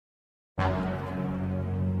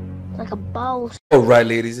Like a boss. All right,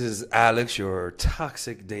 ladies, this is Alex, your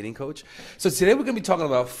toxic dating coach. So today we're going to be talking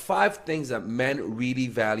about 5 things that men really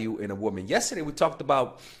value in a woman. Yesterday we talked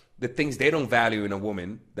about the things they don't value in a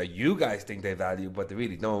woman that you guys think they value, but they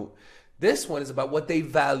really don't. This one is about what they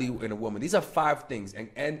value in a woman. These are 5 things,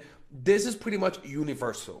 and this is pretty much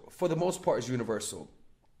universal. For the most part, it's universal.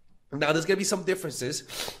 Now, there's going to be some differences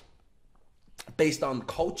based on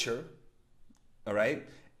culture, all right,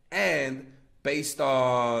 and based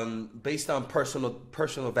on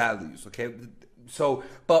personal values. Okay, so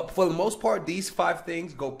but for the most part, these 5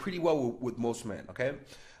 things go pretty well with most men. Okay,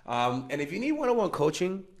 and if you need one-on-one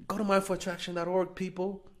coaching, go to mindfulattraction.org.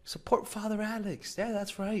 People, support Father Alex. Yeah,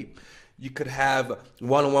 that's right. You could have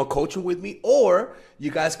one-on-one coaching with me, or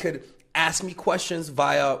you guys could ask me questions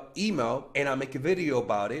via email and I'll make a video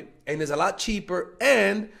about it. And it's a lot cheaper,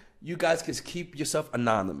 and you guys can keep yourself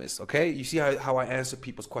anonymous. Okay, you see how I answer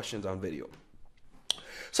people's questions on video.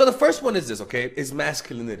 So the first one is this, okay, is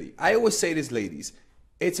masculinity. I always say this, ladies,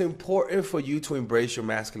 it's important for you to embrace your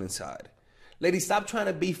masculine side. Ladies, stop trying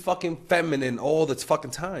to be fucking feminine all the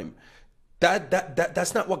fucking time.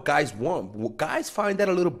 That's not what guys want. Well, guys find that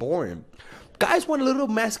a little boring. Guys want a little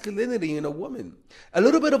masculinity in a woman, a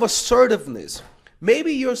little bit of assertiveness.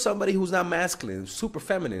 Maybe you're somebody who's not masculine, super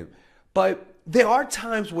feminine, but there are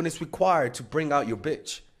times when it's required to bring out your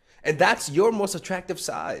bitch. And that's your most attractive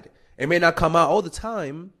side. It may not come out all the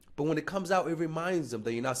time, but when it comes out, it reminds them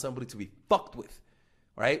that you're not somebody to be fucked with,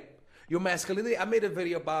 right? Your masculinity, I made a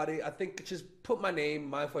video about it. I think just put my name,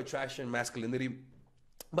 Mindful Attraction, Masculinity.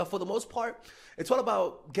 But for the most part, it's all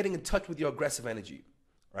about getting in touch with your aggressive energy,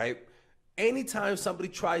 right? Anytime somebody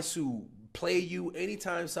tries to play you,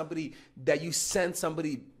 anytime somebody that you sense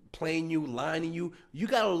somebody playing you, lying to you, you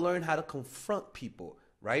got to learn how to confront people,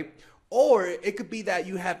 right? Or it could be that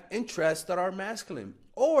you have interests that are masculine.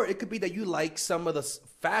 Or it could be that you like some of the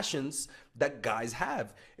fashions that guys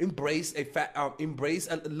have. Embrace a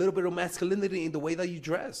little bit of masculinity in the way that you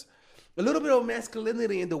dress. A little bit of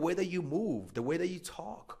masculinity in the way that you move, the way that you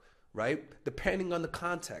talk, right? Depending on the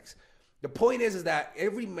context. The point is that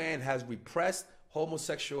every man has repressed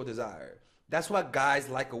homosexual desire. That's why guys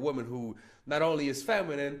like a woman who not only is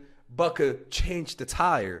feminine, but could change the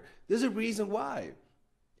tire. There's a reason why.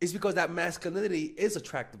 It's because that masculinity is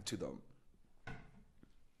attractive to them.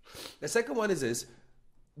 The second one is this: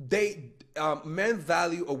 men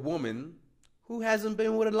value a woman who hasn't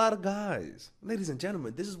been with a lot of guys. Ladies and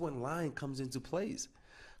gentlemen, this is when lying comes into place,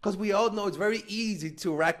 because we all know it's very easy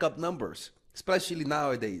to rack up numbers, especially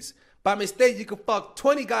nowadays. By mistake, you could fuck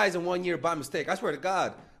 20 guys in 1 year by mistake. I swear to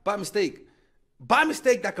God, by mistake. By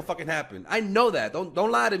mistake, that could fucking happen. I know that.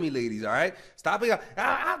 Don't lie to me, ladies. All right, stop it.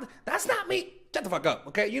 That's not me. Shut the fuck up,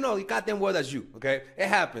 okay? You know, you goddamn well that's you, okay? It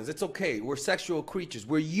happens. It's okay. We're sexual creatures.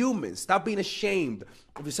 We're humans. Stop being ashamed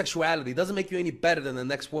of your sexuality. It doesn't make you any better than the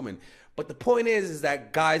next woman. But the point is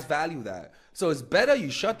that guys value that. So it's better you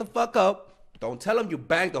shut the fuck up. Don't tell them you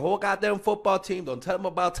banged the whole goddamn football team. Don't tell them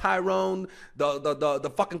about Tyrone,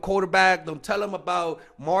 the fucking quarterback. Don't tell them about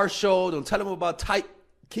Marshall. Don't tell them about Type.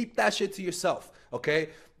 Keep that shit to yourself,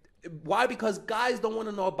 okay? Why? Because guys don't want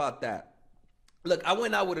to know about that. Look, I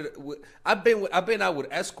went out I've been out with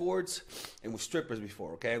escorts and with strippers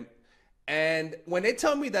before, okay? And when they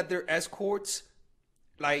tell me that they're escorts,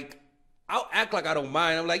 like, I'll act like I don't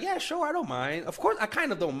mind. I'm like, yeah, sure, I don't mind. Of course, I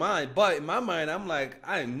kind of don't mind, but in my mind, I'm like,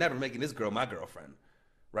 I am never making this girl my girlfriend,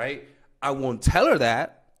 right? I won't tell her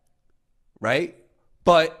that, right?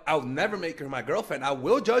 But I'll never make her my girlfriend. I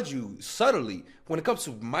will judge you subtly. When it comes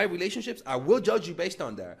to my relationships, I will judge you based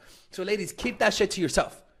on that. So, ladies, keep that shit to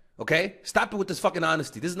yourself. Okay? Stop it with this fucking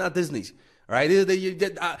honesty. This is not Disney's. All right?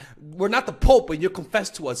 We're not the Pope and you confess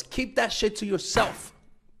to us. Keep that shit to yourself.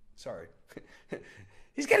 Sorry.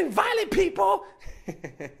 He's getting violent, people.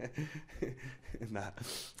 Nah.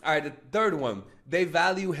 All right, the third one. They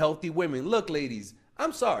value healthy women. Look, ladies,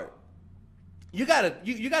 I'm sorry. You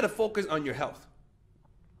gotta focus on your health.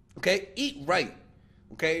 Okay? Eat right.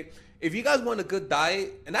 Okay? If you guys want a good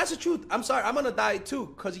diet, and that's the truth, I'm sorry, I'm on a diet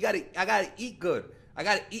too, because I gotta eat good. I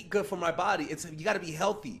gotta eat good for my body. You gotta be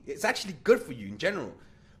healthy. It's actually good for you in general.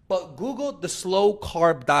 But Google the slow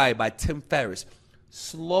carb diet by Tim Ferriss.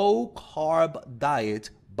 Slow carb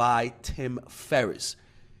diet by Tim Ferriss.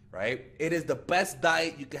 Right? It is the best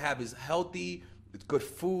diet you can have. It's healthy. It's good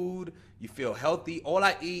food. You feel healthy. All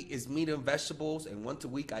I eat is meat and vegetables, and once a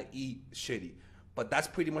week I eat shitty. But that's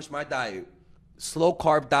pretty much my diet. Slow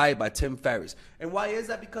carb diet by Tim Ferriss. And why is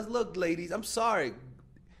that? Because look, ladies, I'm sorry.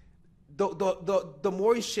 The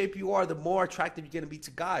more in shape you are, the more attractive you're gonna be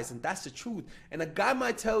to guys, and that's the truth. And a guy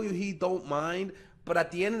might tell you he don't mind, but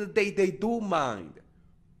at the end of the day, they do mind.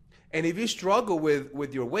 And if you struggle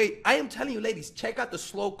with your weight, I am telling you, ladies, check out the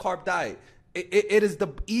slow carb diet. It is the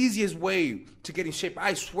easiest way to get in shape.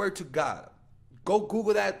 I swear to God. Go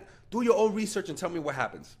Google that. Do your own research and tell me what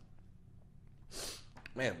happens.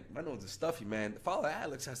 Man, my nose is stuffy, man. Father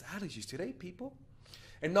Alex has allergies today, people.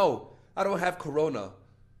 And no, I don't have corona.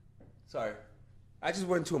 Sorry. I just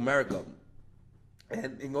went to America.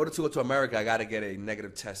 And in order to go to America, I got to get a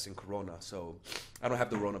negative test in corona. So I don't have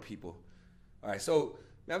the Rona, people. All right, so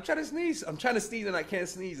now I'm trying to sneeze. I'm trying to sneeze and I can't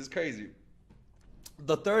sneeze. It's crazy.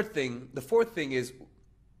 The fourth thing is,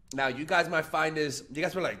 now you guys might find this, you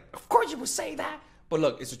guys were like, of course you would say that. But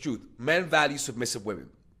look, it's the truth. Men value submissive women.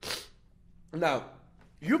 Now,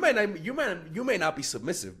 you may not be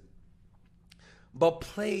submissive, but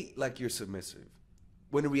play like you're submissive.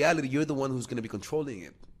 When in reality, you're the one who's going to be controlling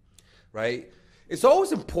it, right? It's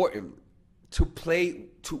always important to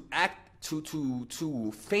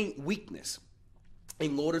feign weakness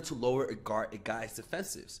in order to lower a guy's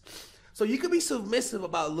defenses. So you can be submissive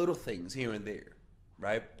about little things here and there,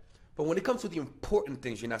 right? But when it comes to the important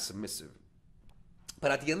things, you're not submissive.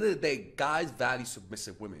 But at the end of the day, guys value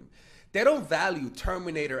submissive women. They don't value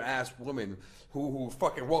Terminator-ass women who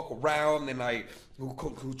fucking walk around and like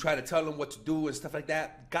who try to tell them what to do and stuff like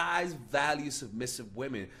that. Guys value submissive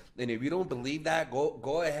women, and if you don't believe that,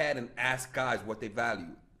 go ahead and ask guys what they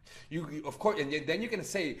value. You of course, and then you're gonna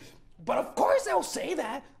say, but of course they'll say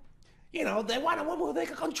that. You know, they want a woman who they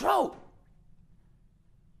can control.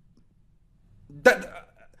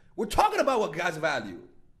 We're talking about what guys value.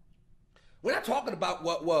 We're not talking about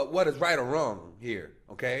what is right or wrong here,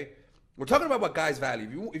 okay? We're talking about what guys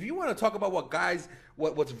value. If you want to talk about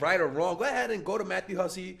what's right or wrong, go ahead and go to Matthew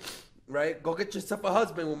Hussey, right? Go get yourself a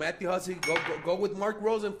husband with Matthew Hussey. Go with Mark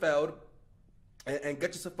Rosenfeld and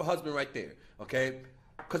get yourself a husband right there, okay?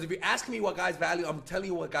 Because if you're asking me what guys value, I'm telling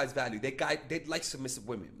you what guys value. They like submissive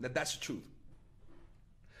women. That's the truth.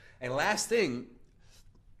 And last thing,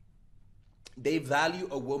 they value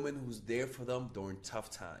a woman who's there for them during tough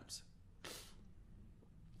times.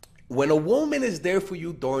 When a woman is there for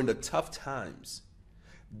you during the tough times,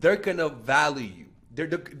 they're gonna value you.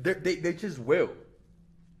 They just will.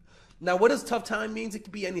 Now, what does tough time means? It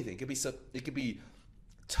could be anything. It could be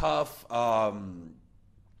tough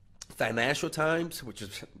financial times,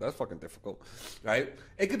 that's fucking difficult, right?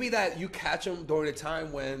 It could be that you catch him during a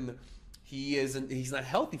time when he's not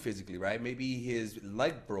healthy physically, right? Maybe his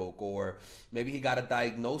leg broke, or maybe he got a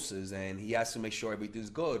diagnosis and he has to make sure everything's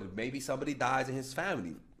good. Maybe somebody dies in his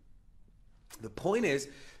family. The point is,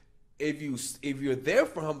 if you're there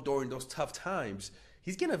for him during those tough times,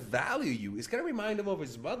 he's gonna value you. It's gonna remind him of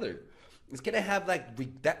his mother. It's gonna have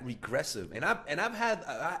like that regressive. And I've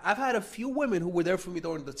had a few women who were there for me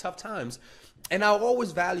during the tough times, and I'll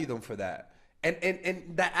always value them for that.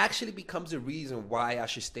 And that actually becomes a reason why I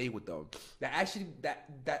should stay with them. That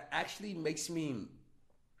actually makes me,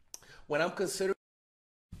 when I'm considering.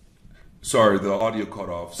 Sorry, the audio cut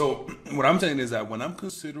off. So what I'm saying is that when I'm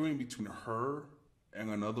considering between her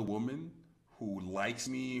and another woman who likes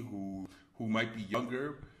me, who might be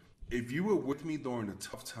younger, if you were with me during the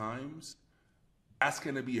tough times, that's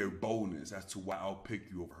gonna be a bonus as to why I'll pick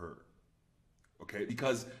you over her. Okay?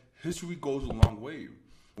 Because history goes a long way.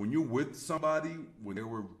 When you're with somebody, when they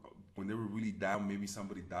were really down, maybe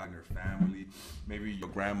somebody died in their family, maybe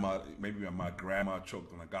my grandma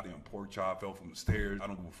choked on a goddamn pork chop, fell from the stairs, I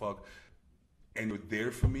don't give a fuck. And you're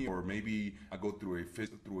there for me, or maybe I go through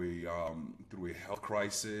a health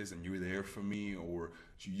crisis, and you're there for me, or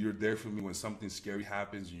you're there for me when something scary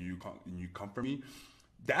happens, and you comfort me.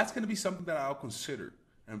 That's gonna be something that I'll consider.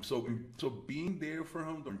 And so being there for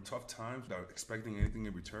him during tough times without expecting anything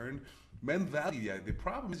in return, men value that. The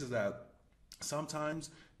problem is that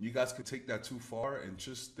sometimes you guys can take that too far and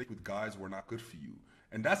just stick with guys who are not good for you.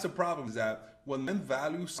 And that's the problem, is that what men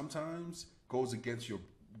value sometimes goes against your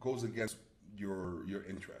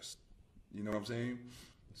interest. You know what I'm saying?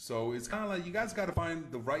 So it's kind of like you guys got to find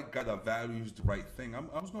the right guy that values the right thing.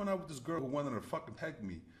 I was going out with this girl who wanted to fucking peg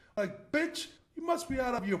me. Like, bitch, you must be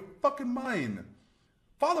out of your fucking mind.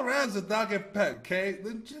 Father Adams did not get pegged, okay?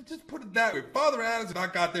 Just put it that way. Father Adams did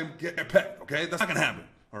not goddamn get pegged, okay? That's not gonna happen,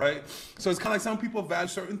 all right? So it's kind of like some people value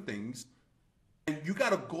certain things, and you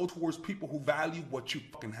gotta go towards people who value what you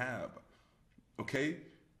fucking have, okay?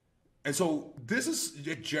 And so this is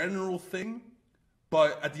a general thing,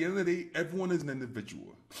 but at the end of the day, everyone is an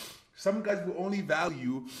individual. Some guys will only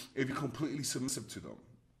value if you're completely submissive to them.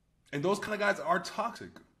 And those kind of guys are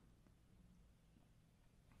toxic.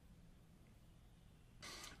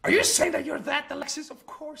 Are you saying that you're that, Alexis? Of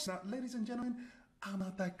course not. Ladies and gentlemen, I'm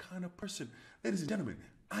not that kind of person. Ladies and gentlemen,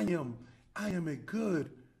 I am a good,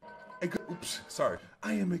 oops, sorry.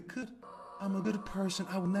 I'm a good person.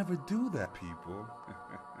 I would never do that, people.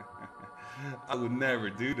 I would never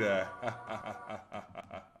do that.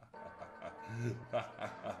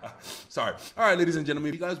 Sorry. All right, ladies and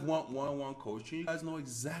gentlemen, if you guys want one-on-one coaching, you guys know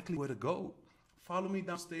exactly where to go. Follow me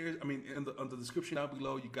downstairs. I mean, in the description down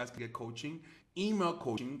below, you guys can get coaching. Email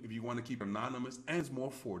coaching if you want to keep it anonymous and it's more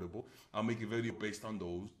affordable. I'll make a video based on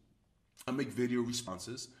those. I'll make video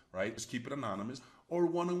responses, right? Just keep it anonymous. Or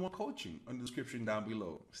one-on-one coaching in the description down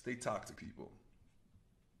below. Stay toxic, people.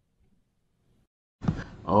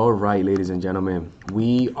 All right, ladies and gentlemen,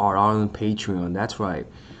 we are on Patreon. That's right.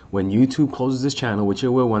 When YouTube closes this channel, which it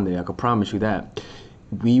will one day, I can promise you that,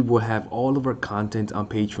 we will have all of our content on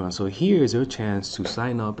Patreon. So here's your chance to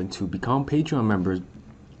sign up and to become Patreon members,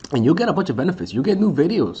 and you'll get a bunch of benefits. You'll get new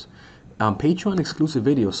videos, Patreon exclusive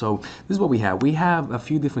videos. So this is what we have. We have a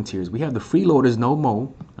few different tiers. We have the freeloaders, no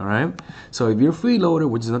mo. All right. So if you're a freeloader,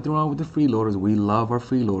 which is nothing wrong with the freeloaders, we love our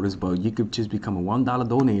freeloaders, but you could just become a $1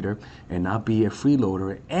 donator and not be a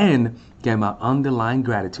freeloader and get my underlying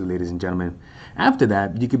gratitude, ladies and gentlemen. After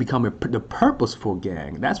that, you can become the purposeful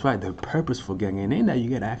gang. That's right, the purposeful gang. And in that, you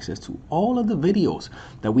get access to all of the videos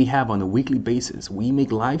that we have on a weekly basis. We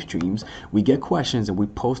make live streams, we get questions, and we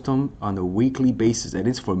post them on a weekly basis. And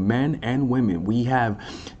it's for men and women. We have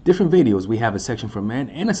different videos. We have a section for men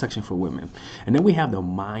and a section for women. And then we have the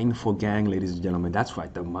mindful gang, ladies and gentlemen. That's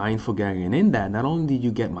right, the mindful gang. And in that, not only do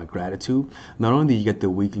you get my gratitude, not only do you get the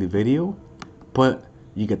weekly video, but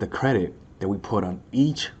you get the credit that we put on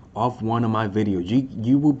each of one of my videos.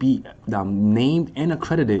 You will be named and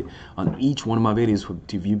accredited on each one of my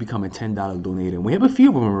videos if you become a $10 donator. And we have a few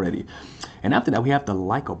of them already. And after that, we have the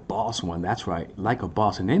Like a Boss one. That's right, Like a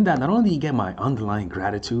Boss. And in that, not only do you get my underlying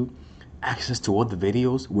gratitude, access to all the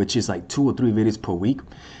videos, which is like 2 or 3 videos per week.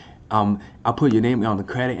 I'll put your name on the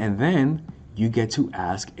credit, and then you get to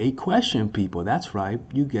ask a question, people. That's right,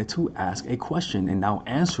 you get to ask a question and now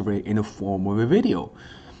answer it in the form of a video.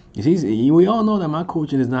 You see, we all know that my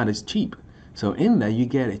coaching is not as cheap. So in that, you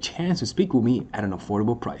get a chance to speak with me at an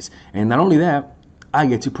affordable price. And not only that, I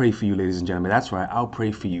get to pray for you, ladies and gentlemen. That's right, I'll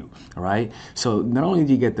pray for you. All right. So not only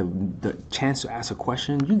do you get the chance to ask a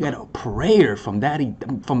question, you get a prayer from Daddy.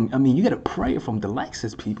 You get a prayer from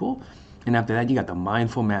Delexis, people. And after that, you got the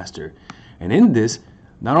Mindful Master. And in this,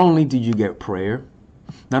 not only do you get prayer,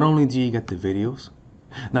 not only do you get the videos,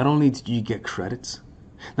 not only do you get credits,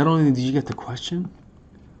 not only do you get the question,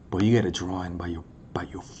 but you get a drawing by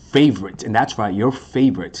your favorite. And that's right, your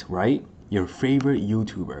favorite, right? Your favorite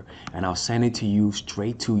YouTuber. And I'll send it to you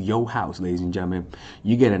straight to your house, ladies and gentlemen.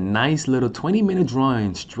 You get a nice little 20-minute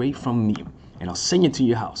drawing straight from me, and I'll send it to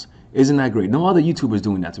your house. Isn't that great? No other YouTubers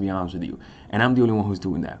doing that, to be honest with you. And I'm the only one who's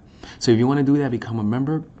doing that. So if you want to do that, become a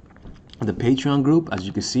member of the Patreon group. As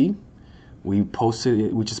you can see, we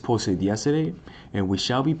just posted it yesterday, and we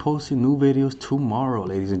shall be posting new videos tomorrow,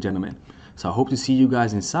 ladies and gentlemen. So I hope to see you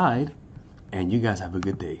guys inside, and you guys have a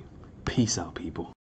good day. Peace out, people.